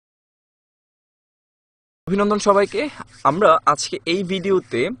অভিনন্দন সবাইকে। আমরা আজকে এই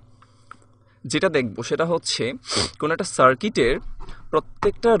ভিডিওতে যেটা দেখব সেটা হচ্ছে কোন একটা সার্কিটের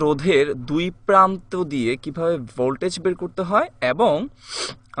প্রত্যেকটা রোধের দুই প্রান্ত দিয়ে কিভাবে ভোল্টেজ বের করতে হয় এবং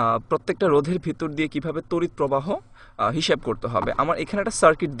প্রত্যেকটা রোধের ভিতর দিয়ে কিভাবে তড়িৎ প্রবাহ হিসাব করতে হবে। আমার এখানে একটা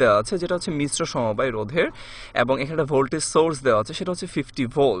সার্কিট দেওয়া আছে যেটা হচ্ছে মিশ্র সমবায় রোধের, এবং এখানে একটা ভোল্টেজ সোর্স দেওয়া আছে সেটা হচ্ছে 50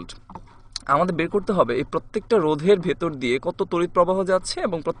 ভোল্ট। আমাদের বের করতে হবে এই প্রত্যেকটা রোধের ভেতর দিয়ে কত তড়িৎ প্রবাহ যাচ্ছে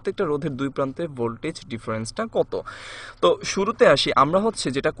এবং প্রত্যেকটা রোধের দুই প্রান্তের ভোল্টেজ ডিফারেন্সটা কত। তো শুরুতে আসি, আমরা হচ্ছে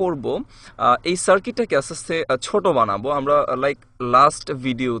যেটা করব, এই সার্কিটটাকে আস্তে আস্তে ছোট বানাবো। আমরা লাইক লাস্ট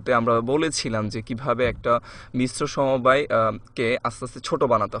ভিডিওতে আমরা বলেছিলাম যে কিভাবে একটা মিশ্র সমবায় কে আস্তে আস্তে ছোট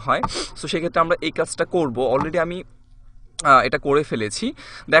বানাতে হয়। সো সেক্ষেত্রে আমরা এই কাজটা করব। অলরেডি আমি এটা করে ফেলেছি।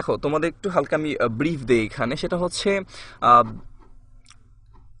 দেখো, তোমাদের একটু হালকা আমি ব্রিফ দেই এখানে। সেটা হচ্ছে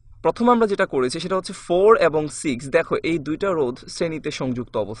প্রথম আমরা যেটা করেছি সেটা হচ্ছে 4 এবং 6। দেখো, এই দুইটা রোধ শ্রেণীতে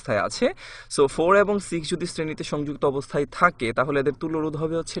সংযুক্ত অবস্থায় আছে। সো 4 এবং 6 যদি শ্রেণীতে সংযুক্ত অবস্থায় থাকে তাহলে এদের তুল্য রোধ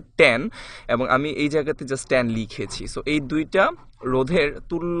হবে হচ্ছে 10, এবং আমি এই জায়গাতে জাস্ট 10 লিখেছি। সো এই দুইটা রোধের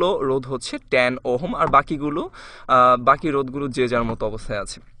তুল্য রোধ হচ্ছে 10 ওহম, আর বাকি রোধগুলো যে যার মতো অবস্থায়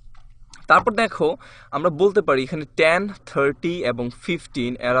আছে। তারপর দেখো, আমরা বলতে পারি এখানে 10, 30 এবং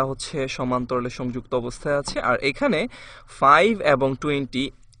 15 এরা হচ্ছে সমান্তরালে সংযুক্ত অবস্থায় আছে, আর এখানে 5 এবং 20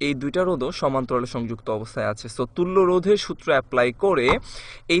 এই দুইটা রোধও সমান্তরালে সংযুক্ত অবস্থায় আছে। সো তুল্য রোধের সূত্র অ্যাপ্লাই করে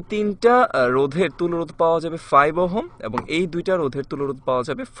এই তিনটা রোধের তুল্য রোধ পাওয়া যাবে 5 ওহম, এবং এই দুইটা রোধের তুল্য রোধ পাওয়া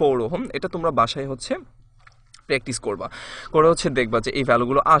যাবে 4 ওহম। এটা তোমরা বাসায় হচ্ছে প্র্যাকটিস করে হচ্ছে দেখবা যে এই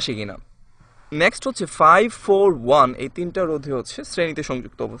ভ্যালুগুলো আসে কিনা। নেক্সট হচ্ছে 5, 4, 1 এই তিনটা রোধে হচ্ছে শ্রেণীতে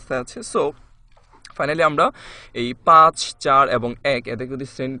সংযুক্ত অবস্থায় আছে। সো ফাইনালি আমরা এই 5, 4 এবং 1 এদের যদি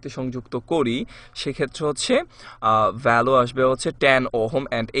শ্রেণীতে সংযুক্ত করি সেক্ষেত্রে হচ্ছে ভ্যালু আসবে হচ্ছে 10 ওহম,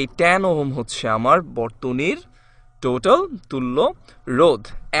 অ্যান্ড এই 10 ওহম হচ্ছে আমার বর্তনীর টোটাল তুল্য রোধ।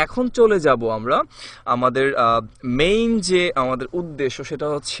 এখন চলে যাব আমরা আমাদের মেইন যে আমাদের উদ্দেশ্য সেটা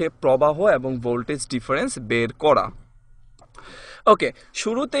হচ্ছে প্রবাহ এবং ভোল্টেজ ডিফারেন্স বের করা। ওকে,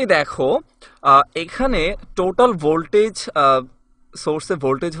 শুরুতেই দেখো এখানে টোটাল ভোল্টেজ, সোর্সে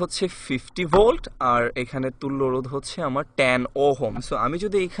ভোল্টেজ হচ্ছে 50 ভোল্ট, আর এখানে তুল্য রোধ হচ্ছে আমার 10 ওহম। সো আমি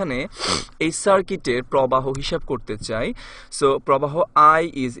যদি এখানে এই সার্কিটের প্রবাহ হিসাব করতে চাই, সো প্রবাহ I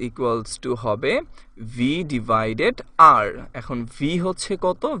ইজ ইকুয়ালস টু হবে V ডিভাইডেড R। এখন V হচ্ছে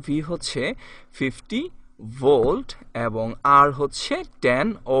কত? V হচ্ছে 50 ভোল্ট এবং আর হচ্ছে 10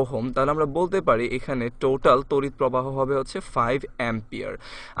 ওহম। তাহলে আমরা বলতে পারি এখানে টোটাল তড়িৎ প্রবাহ হবে হচ্ছে 5 অ্যাম্পিয়ার।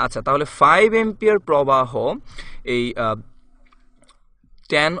 আচ্ছা, তাহলে 5 অ্যাম্পিয়ার প্রবাহ এই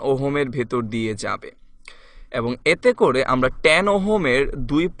 10 ওহমের ভেতর দিয়ে যাবে, এবং এতে করে আমরা 10 ওহমের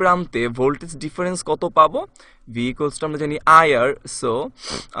দুই প্রান্তে ভোল্টেজ ডিফারেন্স কত পাবো? V ইকুয়ালস টু আমরা জানি IR, so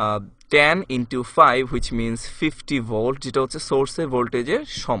 10 into 5 which means 50 volt, যেটা হচ্ছে সোর্সের ভোল্টেজের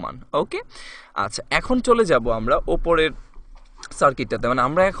সমান। ওকে, আচ্ছা, এখন চলে যাব আমরা ওপরের সার্কিটটাতে, মানে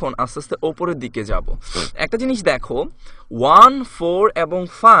আমরা এখন আস্তে আস্তে ওপরের দিকে যাব। একটা জিনিস দেখো, 1, 4 এবং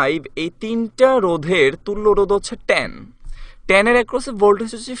 5 এই তিনটা রোধের তুল্য রোধ হচ্ছে 10 এর অ্যাক্রসে ভোল্টেজ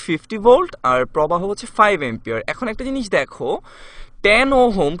হচ্ছে 50 ভোল্ট আর প্রবাহ হচ্ছে 5 অ্যাম্পিয়ার। এখন একটা জিনিস দেখো, 10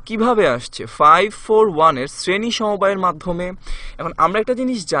 ওহম কিভাবে আসছে? 5, 4, 1 এর শ্রেণী সমবায়ের মাধ্যমে। এখন আমরা একটা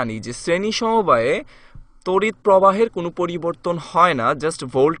জিনিস জানি যে শ্রেণী সমবায়ে তড়িৎ প্রবাহের কোনো পরিবর্তন হয় না, জাস্ট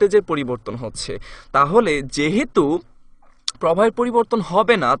ভোল্টেজের পরিবর্তন হচ্ছে। তাহলে যেহেতু প্রবাহের পরিবর্তন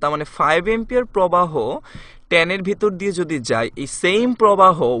হবে না, তার মানে 5 অ্যাম্পিয়ার প্রবাহ 10 এর ভিতর দিয়ে যদি যায়, এই সেম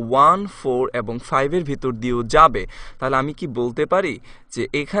প্রবাহ 1, 4 এবং 5 এর ভিতর দিয়েও যাবে। তাহলে আমি কি বলতে পারি যে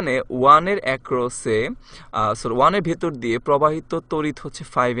এখানে 1 এর অ্যাক্রসে 1 এর ভেতর দিয়ে প্রবাহিত তড়িৎ হচ্ছে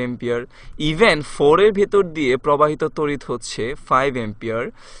 5 অ্যাম্পিয়ার, ইভেন 4 এর ভেতর দিয়ে প্রবাহিত তড়িৎ হচ্ছে 5 অ্যাম্পিয়ার,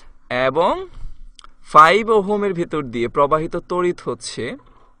 এবং 5 ওহমের ভেতর দিয়ে প্রবাহিত তড়িৎ হচ্ছে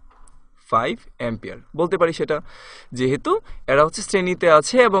 5 অ্যাম্পিয়ার। বলতে পারি সেটা, যেহেতু এরা হচ্ছে শ্রেণীতে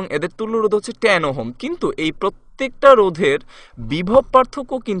আছে এবং এদের তুল্য রোধ হচ্ছে 10 ওহম। কিন্তু এই প্রত্যেকটা রোধের বিভব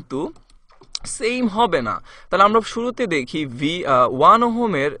পার্থক্য কিন্তু সেম হবে না। তাহলে আমরা শুরুতে দেখি 1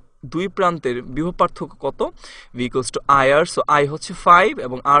 ওহমের দুই প্রান্তের বিভব পার্থক্য কত? V equals to IR, so I হচ্ছে 5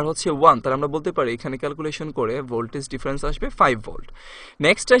 এবং R হচ্ছে 1। তাহলে আমরা বলতে পারি এখানে ক্যালকুলেশন করে ভোল্টেজ ডিফারেন্স আসবে 5 ভোল্ট।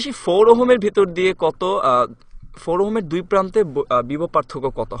 নেক্সট আসি 4 ওহমের ভেতর দিয়ে কত, 4 ওহমের দুই প্রান্তে বিভব পার্থক্য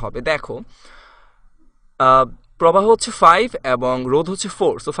কত হবে? দেখো, প্রবাহ হচ্ছে 5 এবং রোধ হচ্ছে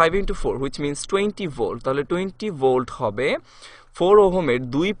 4, so 5 into 4 which means 20 volt. তাহলে 20 ভোল্ট হবে 4 ওহমের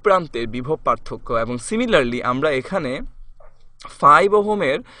দুই প্রান্তের বিভব পার্থক্য। এবং সিমিলারলি আমরা এখানে 5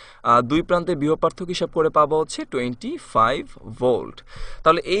 ওহমের দুই প্রান্তের বিভব পার্থক্য হিসাব করে পাবো হচ্ছে 25 ভোল্ট।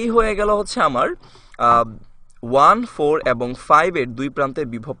 তাহলে এই হয়ে গেল হচ্ছে আমার 1, 4 এবং 5 এর দুই প্রান্তের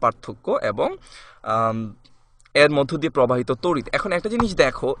বিভব পার্থক্য এবং এর মধ্য দিয়ে প্রবাহিত তড়িৎ। এখন একটা জিনিস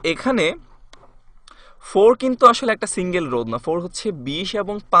দেখো, এখানে 4 কিন্তু আসলে একটা সিঙ্গেল রোধ না, 4 হচ্ছে 20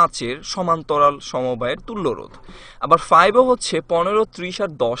 এবং 5-এর সমান্তরাল সমবায়ের তুল্য রোধ। আবার 5ও হচ্ছে 15, 30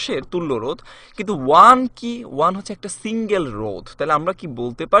 আর 10-এর তুল্য রোধ। কিন্তু 1 কি? 1 হচ্ছে একটা সিঙ্গেল রোধ। তাহলে আমরা কি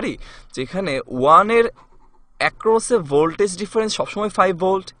বলতে পারি যে এখানে 1-এর অ্যাক্রসে ভোল্টেজ ডিফারেন্স সবসময় 5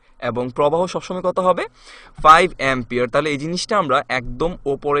 ভোল্ট এবং প্রবাহ সবসময় কত হবে? 5 অ্যাম্পিয়ার। তাহলে এই জিনিসটা আমরা একদম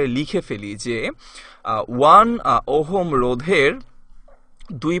ওপরে লিখে ফেলি যে 1 ওহম রোধের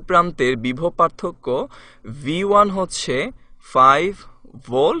দুই প্রান্তের বিভব পার্থক্য V1 হচ্ছে 5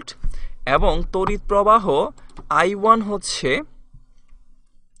 ভোল্ট এবং তড়িৎ প্রবাহ I1 হচ্ছে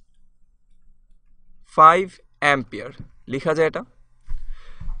 5 অ্যাম্পিয়ার। লেখা যায় এটা?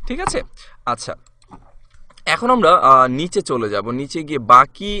 ঠিক আছে। আচ্ছা, এখন আমরা নিচে চলে যাব। নিচে গিয়ে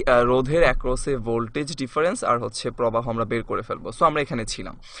বাকি রোধের অ্যাক্রসে ভোল্টেজ ডিফারেন্স আর হচ্ছে প্রবাহ আমরা বের করে ফেলবো। সো আমরা এখানে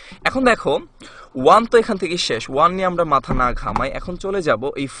ছিলাম। এখন দেখো 1 তো এখান থেকে শেষ, 1 নিয়ে আমরা মাথা না ঘামাই। এখন চলে যাব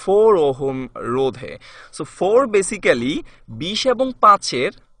এই 4 ওহম রোধে। সো 4 বেসিক্যালি 20 এবং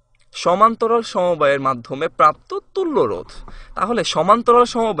 5-এর সমান্তরাল সমবায়ের মাধ্যমে প্রাপ্ত তুল্য রোধ। তাহলে সমান্তরাল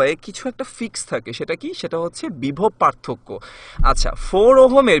সমবায়ে কিছু একটা ফিক্স থাকে, সেটা কি? সেটা হচ্ছে বিভব পার্থক্য। আচ্ছা, 4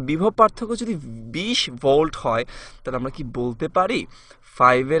 ওহমের বিভব পার্থক্য যদি 20 ভোল্ট হয়, তাহলে আমরা কি বলতে পারি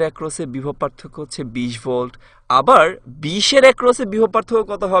 5-এর অ্যাক্রসে বিভব পার্থক্য হচ্ছে 20 ভোল্ট। আবার 20-এর অ্যাক্রসে বিভব পার্থক্য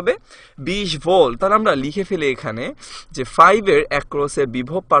কত হবে? 20 ভোল্ট। তাহলে আমরা লিখে ফেলি এখানে যে 5-এর অ্যাক্রসে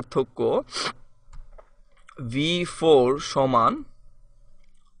বিভব পার্থক্য V4 সমান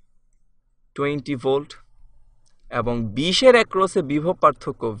 20 ভোল্ট এবং 20-এর অ্যাক্রসে বিভব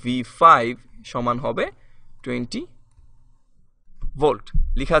পার্থক্য V5 সমান হবে 20 ভোল্ট।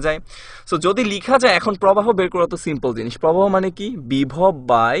 লিখা যায়? সো যদি লিখা যায়, এখন প্রবাহ বের করা তো সিম্পল জিনিস। প্রবাহ মানে কি? বিভব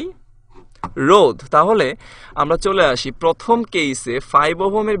বাই রোধ। তাহলে আমরা চলে আসি প্রথম কেসে 5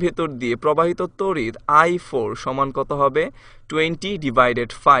 ওহমের ভেতর দিয়ে প্রবাহিত তড়িৎ I4 সমান কত হবে? 20 ডিভাইডেড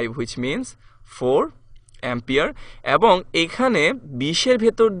 5 হুইচ মিনস 4 অ্যাম্পিয়ার। এবং এখানে 20-এর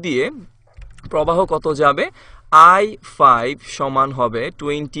ভেতর দিয়ে প্রবাহ কত যাবে? I5 সমান হবে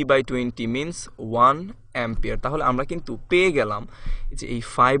 20/20 মিনস 1 অ্যাম্পিয়ার। তাহলে আমরা কিন্তু পেয়ে গেলাম যে এই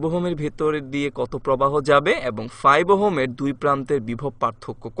 5 ওহমের ভেতর দিয়ে কত প্রবাহ যাবে এবং 5 ওহমের দুই প্রান্তের বিভব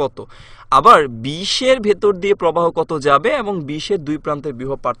পার্থক্য কত। আবার 20-এর ভেতর দিয়ে প্রবাহ কত যাবে এবং 20-এর দুই প্রান্তের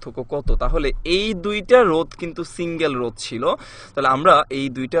বিভব পার্থক্য কত। তাহলে এই দুইটা রোধ কিন্তু সিঙ্গেল রোধ ছিল। তাহলে আমরা এই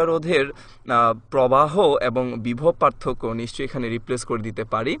দুইটা রোধের প্রবাহ এবং বিভব পার্থক্য নিশ্চয়ই এখানে রিপ্লেস করে দিতে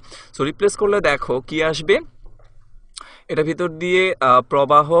পারি। সো রিপ্লেস করলে দেখো কি আসবে। এটা ভিতর দিয়ে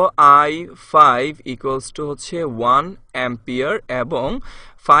প্রবাহ I5 ইকুয়ালস টু হচ্ছে 1 অ্যাম্পিয়ার এবং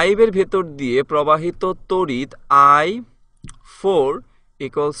 5-এর ভেতর দিয়ে প্রবাহিত তড়িৎ I4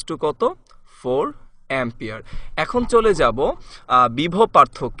 ইকুয়ালস টু কত? 4 অ্যাম্পিয়ার। এখন চলে যাব বিভব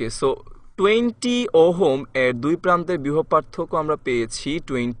পার্থক্যে। সো 20 ওহম এর দুই প্রান্তের বিভব পার্থক্য আমরা পেয়েছি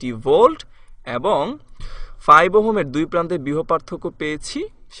 20 ভোল্ট এবং 5 ওহমের দুই প্রান্তের বিভব পার্থক্য পেয়েছি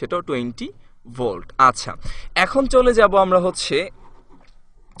সেটাও 20 ভোল্ট। আচ্ছা, এখন চলে যাব আমরা হচ্ছে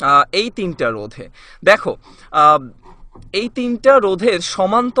এই তিনটা রোধে। দেখো এই তিনটা রোধের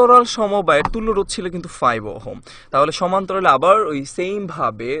সমান্তরাল সমবায়ের তুল্য রোধ ছিল কিন্তু 5 ওহম। তাহলে সমান্তরালে আবার ওই সেম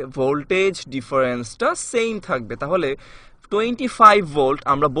ভাবে ভোল্টেজ ডিফারেন্সটা সেম থাকবে। তাহলে 25 ভোল্ট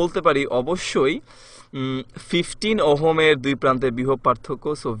আমরা বলতে পারি অবশ্যই 15 ওহমের দুই প্রান্তের বিভব পার্থক্য।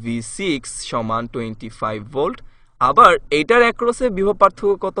 সো V6 সমান 25 ভোল্ট। আবার এইটার অ্যাক্রসে বিভব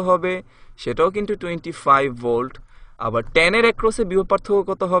পার্থক্য কত হবে? সেটাও কিন্তু 25 ভোল্ট। আবার 10-এর অ্যাক্রসে বিভব পার্থক্য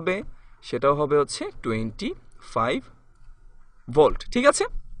কত হবে? সেটাও হবে হচ্ছে 25 ভোল্ট। ঠিক আছে?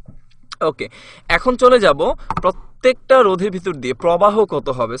 ওকে, এখন চলে যাব প্রত্যেকটা রোধের ভিতর দিয়ে প্রবাহ কত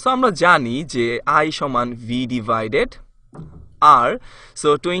হবে। সো আমরা জানি যে I সমান V ডিভাইডেড R। সো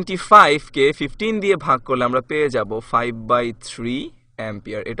 25-কে 15 দিয়ে ভাগ করলে আমরা পেয়ে যাব 5/3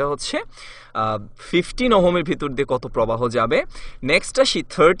 অ্যাম্পিয়ার। এটা হচ্ছে 15 ওহমের ভিতর দিয়ে কত প্রবাহ যাবে। নেক্সট আসি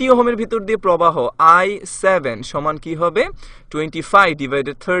 30 ওহমের ভিতর দিয়ে প্রবাহ I7 সমান কি হবে? 25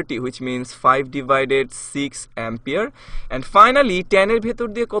 divided 30 which means 5 divided 6 ampere. And finally 10-এর ভেতর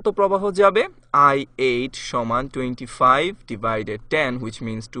দিয়ে কত প্রবাহ যাবে? I8 সমান 25 ডিভাইডেড 10 হুইচ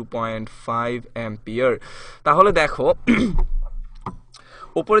মিনস 2.5 অ্যাম্পিয়ার। তাহলে দেখো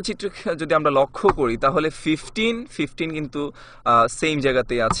উপরের চিত্র যদি আমরা লক্ষ্য করি তাহলে 15 কিন্তু সেম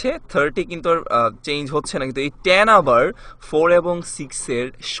জায়গাতেই আছে, 30 কিন্তু চেঞ্জ হচ্ছে না, কিন্তু এই 10 আবার 4 এবং 6-এর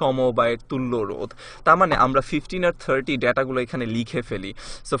সমবায়ের তুল্য রোধ। তার মানে আমরা 15 আর 30 ডেটাগুলো এখানে লিখে ফেলি।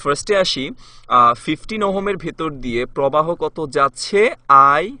 সো ফার্স্টে আসি 15 ওহমের ভেতর দিয়ে প্রবাহ কত যাচ্ছে?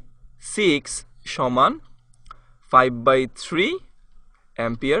 I6 সমান 5/3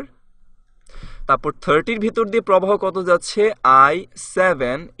 অ্যাম্পিয়ার। তারপর 30-র ভিতর দিয়ে প্রবাহ কত যাচ্ছে?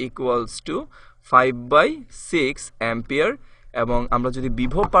 I7 equals to 5/6 ampere. এবং আমরা যদি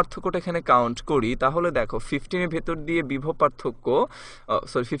বিভব পার্থক্যটা এখানে কাউন্ট করি তাহলে দেখো 15 এর ভেতর দিয়ে বিভব পার্থক্য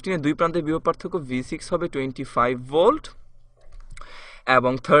 15 এর দুই প্রান্তের বিভব পার্থক্য V6 হবে 25 ভোল্ট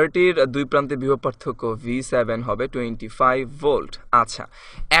এবং 30 এর দুই প্রান্তের বিভব পার্থক্য V7 হবে 25 ভোল্ট। আচ্ছা,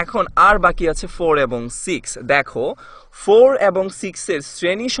 এখন আর বাকি আছে 4 এবং 6। দেখো 4 এবং 6 এর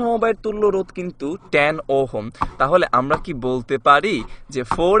শ্রেণী সমবায়ের তুল্য রোধ কিন্তু 10 ওহম। তাহলে আমরা কি বলতে পারি যে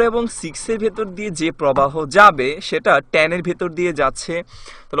 4 এবং 6 এর ভেতর দিয়ে যে প্রবাহ যাবে সেটা 10 এর ভেতর দিয়ে যাচ্ছে?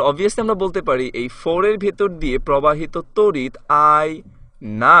 তাহলে অবভিয়াসলি আমরা বলতে পারি এই 4 এর ভেতর দিয়ে প্রবাহিত তড়িৎ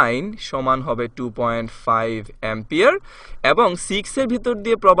I9 সমান হবে 2.5 অ্যাম্পিয়ার এবং 6 এর ভিতর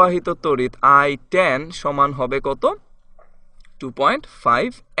দিয়ে প্রবাহিত তড়িৎ I10 সমান হবে কত?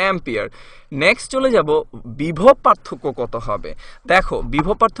 2.5 অ্যাম্পিয়ার। নেক্সট চলে যাব বিভব পার্থক্য কত হবে। দেখো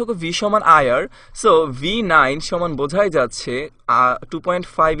বিভব পার্থক্য V সমান IR, সো V9 সমান বোঝাই যাচ্ছে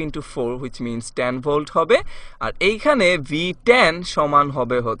 2.5 into 4 which means 10 ভোল্ট হবে, আর এইখানে V10 সমান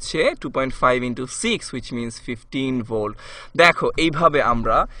হবে হচ্ছে 2.5 into 6 which means 15 ভোল্ট। দেখো এইভাবে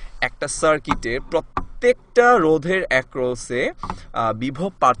আমরা একটা সার্কিটের প্রত্যেকটা রোধের অ্যাক্রসে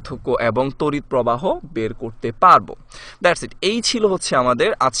বিভব পার্থক্য এবং তড়িৎ প্রবাহ বের করতে পারবো। That's it. এই ছিল হচ্ছে আমাদের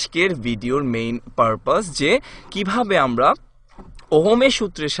আজকের ভিডিওর মেইন পারপাস, যে কিভাবে আমরা ওহমের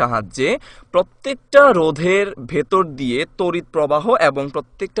সূত্রের সাহায্যে প্রত্যেকটা রোধের ভেতর দিয়ে তড়িৎ প্রবাহ এবং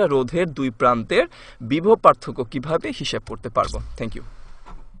প্রত্যেকটা রোধের দুই প্রান্তের বিভব পার্থক্য কিভাবে হিসাব করতে পারবো। Thank you.